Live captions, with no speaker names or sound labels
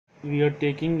We are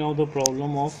taking now the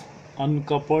problem of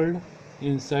uncoupled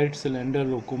inside cylinder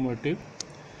locomotive.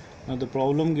 Now the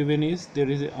problem given is there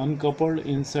is an uncoupled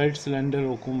inside cylinder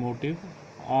locomotive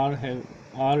are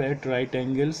at right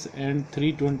angles and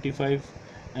 325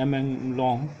 mm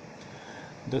long.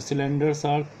 The cylinders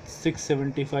are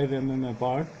 675 mm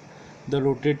apart. The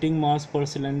rotating mass per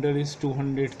cylinder is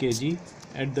 200 kg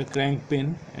at the crank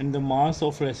pin, and the mass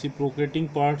of reciprocating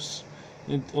parts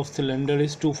of cylinder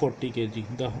is 240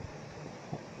 kg.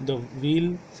 The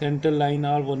wheel center line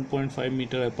are 1.5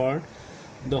 meter apart.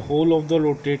 The whole of the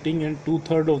rotating and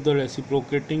two-thirds of the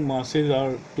reciprocating masses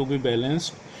are to be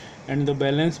balanced, and the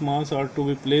balanced mass are to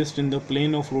be placed in the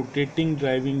plane of rotating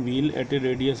driving wheel at a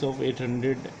radius of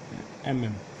 800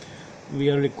 mm. We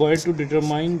are required to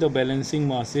determine the balancing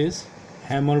masses,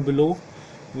 hammer below,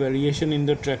 variation in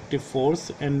the tractive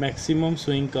force, and maximum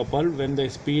swing couple when the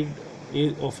speed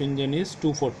of engine is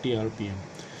 240 rpm.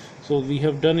 So we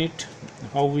have done it.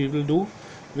 How we will do,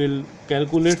 we'll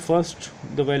calculate first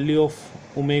the value of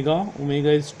omega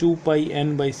is 2 pi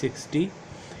n by 60.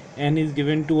 N is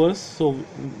given to us, so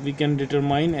we can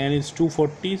determine n is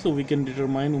 240, so we can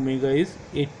determine omega is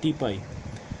 80 pi.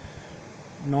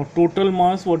 Now total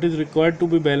mass what is required to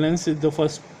be balanced is the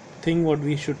first thing what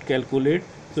we should calculate.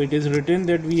 So it is written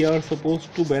that we are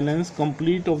supposed to balance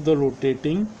complete of the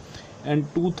rotating and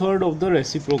two-thirds of the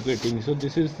reciprocating. So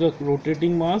this is the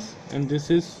rotating mass and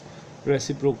this is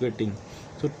reciprocating.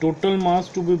 So total mass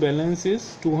to be balanced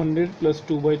is 200 plus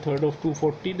 2 by third of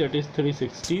 240, that is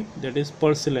 360, that is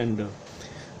per cylinder.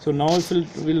 So now if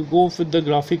we'll go with the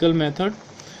graphical method.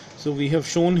 So we have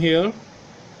shown here,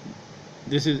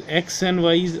 this is x and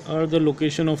y are the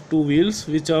location of two wheels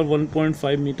which are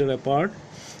 1.5 meter apart.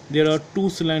 There are two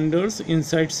cylinders,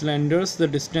 inside cylinders, the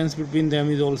distance between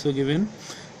them is also given.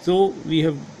 So we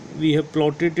have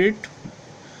plotted it.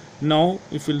 Now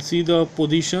if we'll see the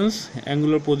positions,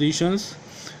 angular positions,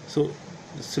 so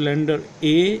cylinder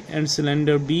A and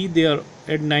cylinder B, they are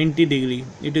at 90 degree.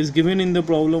 It is given in the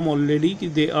problem already,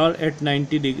 they are at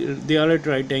 90 degree, they are at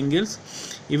right angles.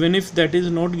 Even if that is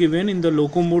not given in the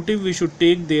locomotive, we should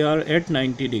take they are at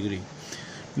 90 degree.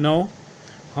 Now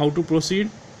how to proceed?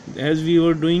 As we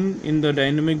were doing in the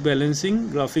dynamic balancing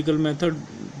graphical method,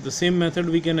 the same method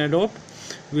we can adopt.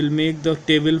 We'll make the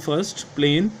table first,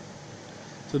 plane.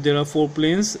 So there are four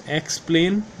planes, x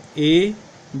plane, A,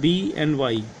 B and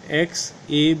Y. X,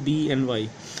 A, B and Y.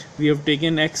 We have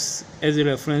taken x as a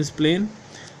reference plane.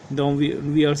 Now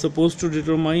we are supposed to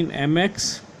determine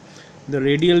mx. The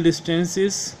radial distance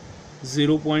is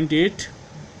 0.8,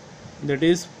 that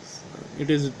is, it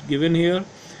is given here.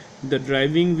 The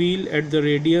driving wheel at the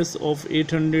radius of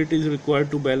 800 is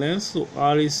required to balance, so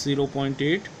r is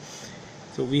 0.8.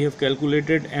 So we have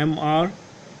calculated mr.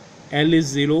 L is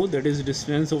 0, that is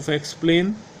distance of x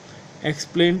plane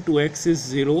to x is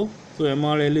 0, so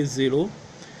mrl is 0.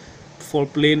 For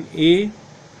plane A,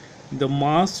 the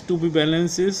mass to be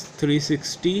balanced is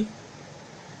 360.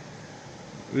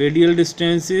 Radial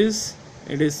distance is,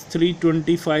 it is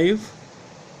 325,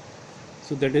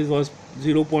 so that is was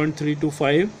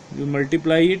 0.325. we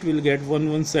multiply it, we'll get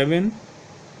 117.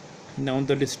 Now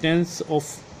the distance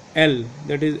of L,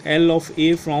 that is L of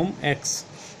A from X,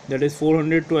 that is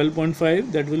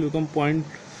 412.5, that will become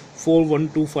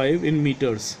 0.4125 in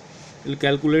meters. We'll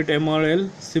calculate MRL.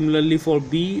 Similarly for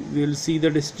B, we will see the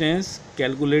distance,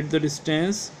 calculate the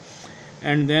distance,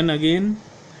 and then again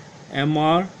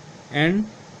MR and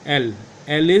L.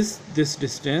 L is this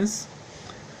distance,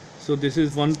 so this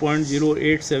is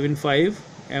 1.0875.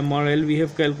 MRL we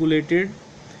have calculated.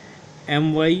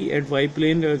 My at y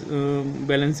plane,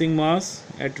 balancing mass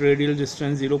at radial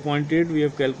distance 0.8, we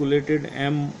have calculated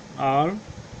mr.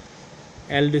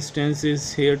 L distance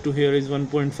is here to here is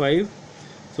 1.5,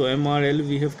 so mrl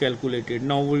we have calculated.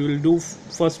 Now we will do,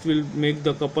 first we'll make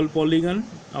the couple polygon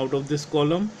out of this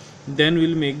column, then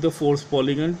we'll make the force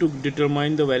polygon to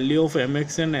determine the value of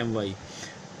mx and my.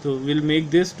 So we'll make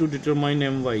this to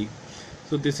determine my.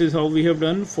 So this is how we have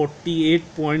done.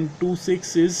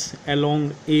 48.26 is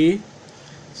along A,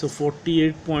 so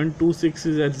 48.26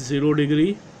 is at 0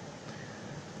 degree.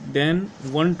 Then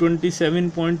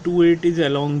 127.28 is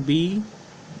along B,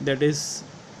 that is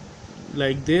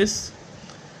like this.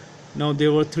 Now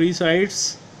there were three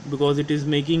sides, because it is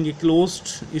making a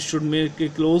closed, it should make a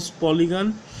closed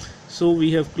polygon, so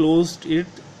we have closed it.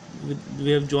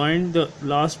 We have joined the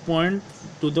last point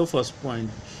to the first point,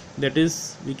 that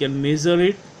is we can measure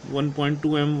it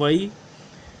 1.2 my.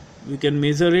 We can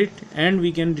measure it and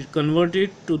we can convert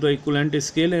it to the equivalent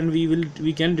scale, and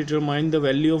we can determine the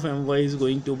value of my is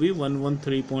going to be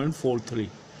 113.43.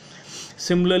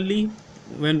 Similarly,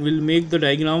 when we'll make the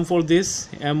diagram for this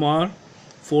mr,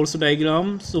 force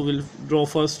diagram. So we'll draw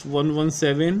first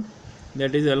 117,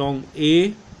 that is along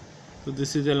A. So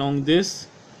this is along this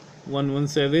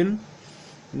 117,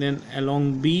 then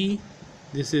along B,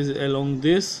 this is along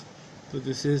this. So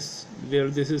this is where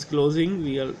this is closing,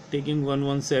 we are taking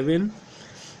 117.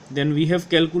 Then we have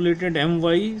calculated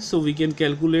my, so we can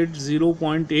calculate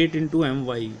 0.8 into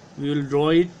my. We will draw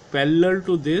it parallel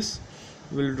to this,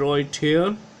 we'll draw it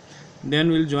here,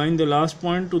 then we'll join the last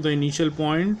point to the initial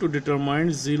point to determine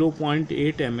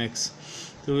 0.8 mx.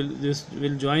 So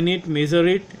we'll join it, measure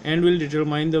it, and we'll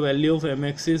determine the value of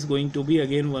mx is going to be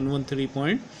again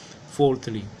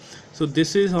 113.43. So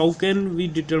this is how can we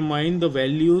determine the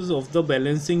values of the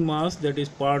balancing mass, that is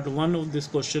part 1 of this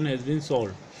question has been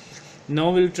solved.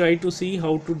 Now we'll try to see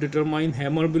how to determine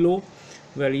hammer blow,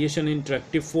 variation in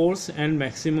tractive force, and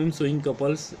maximum swing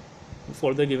couples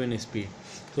for the given speed.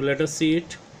 So let us see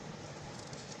it.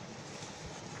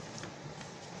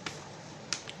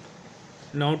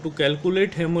 Now to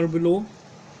calculate hammer blow,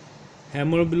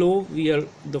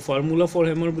 the formula for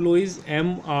hammer blow is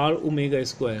mr omega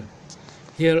square.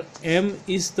 Here m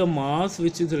is the mass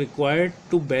which is required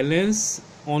to balance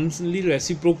only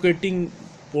reciprocating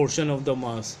portion of the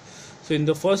mass. So in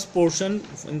the first portion,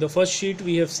 in the first sheet,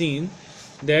 we have seen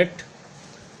that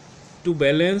to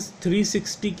balance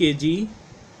 360 kg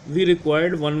we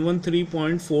required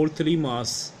 113.43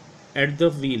 mass at the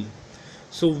wheel.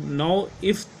 So now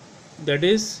if there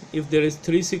is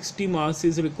 360 mass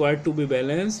is required to be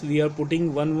balanced, we are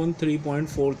putting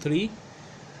 113.43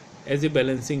 as a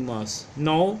balancing mass.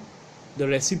 Now the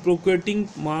reciprocating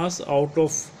mass out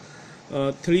of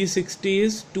 360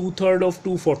 is 2/3 of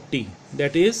 240,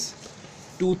 that is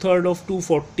 2/3 of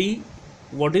 240.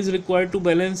 What is required to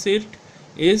balance it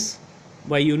is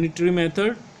by unitary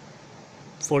method.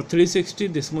 For 360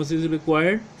 this much is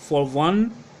required, for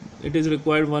 1 it is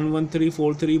required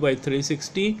 113.43 by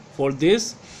 360, for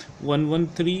this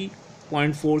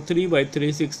 113.43 by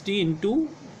 360 into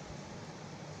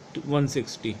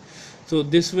 160. So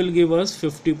this will give us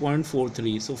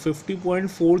 50.43. So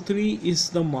 50.43 is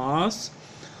the mass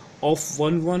of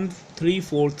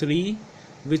 113.43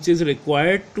 which is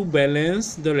required to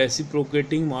balance the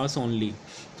reciprocating mass only.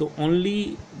 So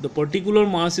only the particular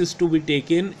mass is to be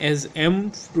taken as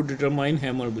m to determine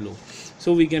hammer blow.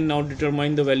 So we can now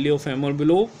determine the value of hammer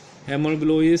blow. Hammer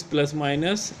blow is plus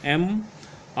minus m,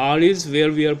 r is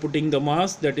where we are putting the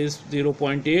mass, that is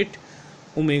 0.8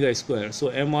 omega square. So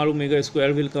mr omega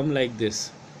square will come like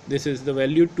this. This is the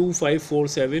value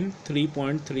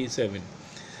 25473.37.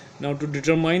 Now to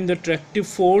determine the tractive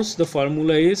force, the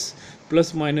formula is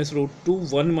plus minus root 2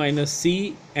 1 minus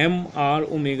c mr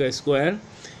omega square.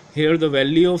 Here the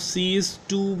value of c is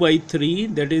 2 by 3,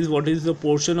 that is what is the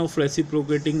portion of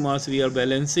reciprocating mass we are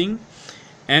balancing.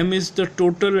 M is the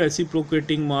total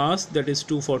reciprocating mass, that is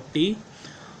 240.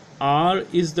 R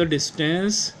is the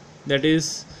distance, that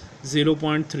is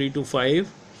 0.325,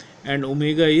 and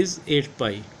omega is 8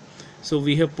 pi. So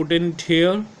we have put in it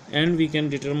here, and we can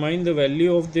determine the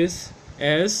value of this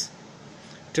as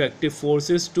tractive force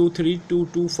is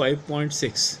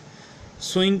 23225.6.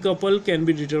 Swing couple can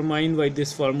be determined by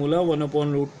this formula 1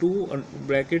 upon root 2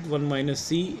 bracket 1 minus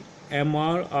c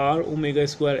mr r omega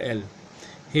square L.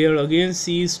 Here again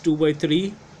c is 2 by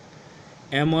 3,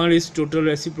 mr is total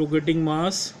reciprocating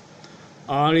mass,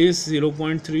 r is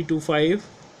 0.325,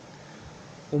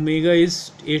 omega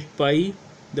is 8 pi.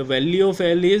 The value of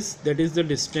L is, that is the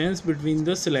distance between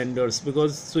the cylinders,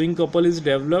 because swing couple is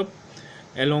developed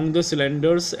along the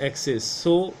cylinder's axis.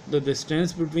 So the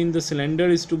distance between the cylinder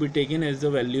is to be taken as the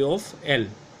value of L,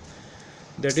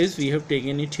 that is we have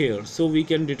taken it here. So we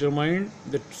can determine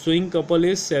the swing couple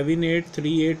is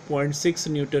 7838.6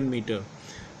 Newton meter.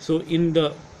 So in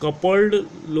the coupled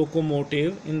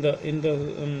locomotive, in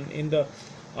the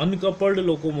uncoupled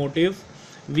locomotive,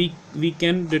 we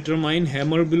can determine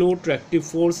hammer blow, tractive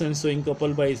force, and swing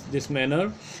couple by this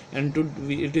manner. And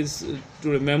it is to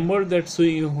remember that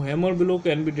hammer blow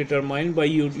can be determined by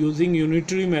using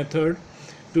unitary method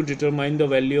to determine the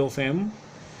value of m.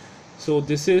 So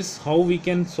this is how we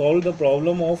can solve the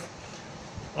problem of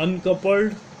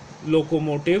uncoupled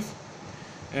locomotive,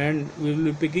 and we will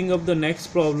be picking up the next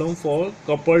problem for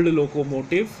coupled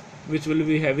locomotive, which will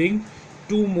be having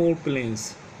 2 more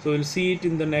planes. So we'll see it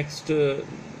in the next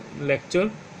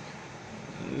lecture.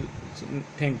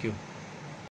 Thank you.